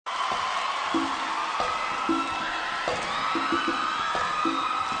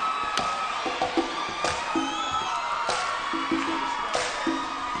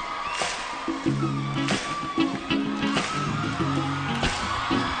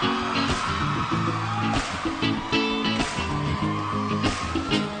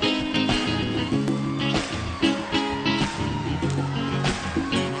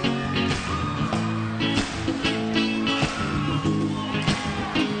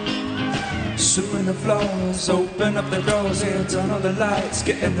sweeping the floors, open up the doors, yeah, turn on the lights,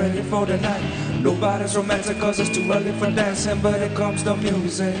 getting ready for the night. Nobody's romantic cause it's too early for dancing, but here comes the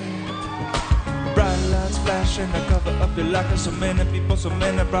music. Bright lights flashing, I cover up your locker. So many people, so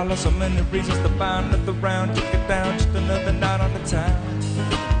many problems, so many reasons to find. Look around, take it down, just another night on the town.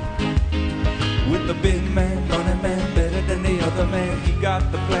 With the big man, running man, better than the other man. He got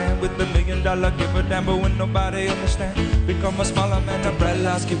the plan with the $1 million give a damn, but when nobody understand, become a smaller man. The bright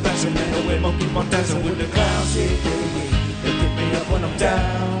lights keep flashing, and the way more keep on dancing with the clowns. Yeah, yeah, yeah. They pick me up when I'm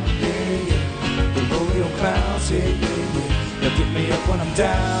down. Yeah, yeah. The rodeo clowns. Yeah, yeah, yeah. They pick me up when I'm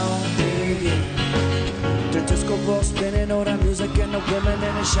down. Yeah, yeah. The disco ball spinning, all the music and the women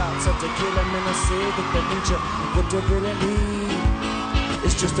and the shots of tequila and the cig with the nature. What they really need,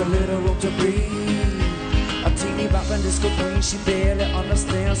 it's just a little room to breathe. A teeny bopping disco queen, she barely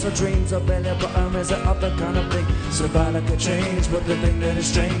understands her dreams. Her belly button is an other kind of thing. Survival could change, but the thing that is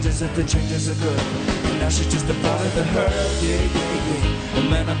strange is that the changes are good. And now she's just a part of the herd, yeah, yeah, yeah. Oh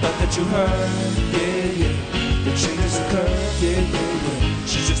man, I thought that you heard, yeah, yeah. The changes occur, yeah, yeah, yeah.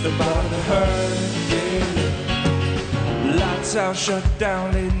 She's just a part of the herd, yeah, yeah. Lights out, shut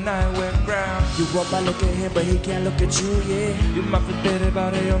down, late night, wet ground. You walk by, look at him, but he can't look at you, yeah. You might forget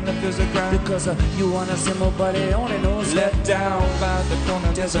about it on the physical ground, because you wanna see more, but he only knows. Let down by the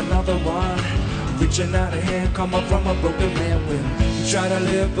corner, there's another one. Reaching out a hand, come up from a broken man will try to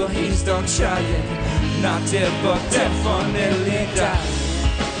live, but he's done trying. Not dead, but definitely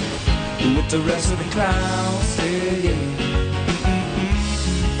dying. With the rest of the clowns, yeah, yeah.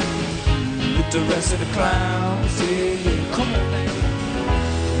 With the rest of the clowns, yeah, yeah. Come on, man.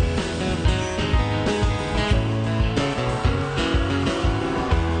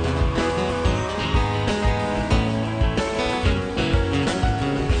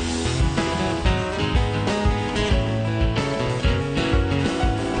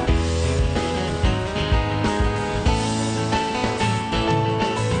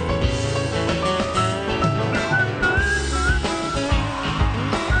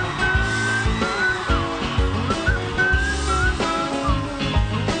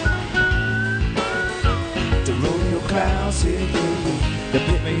 Clowns, yeah, yeah, yeah. They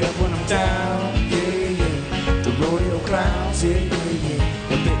pick me up when I'm down, yeah, yeah. The rodeo clowns, yeah, yeah, yeah.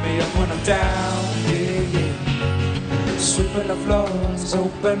 They pick me up when I'm down, yeah, yeah. Sweeping the floors,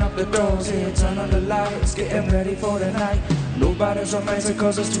 open up the doors, yeah, turn on the lights, getting ready for the night. Nobody's romantic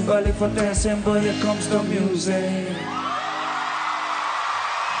cause it's too early for dancing, but here comes the music.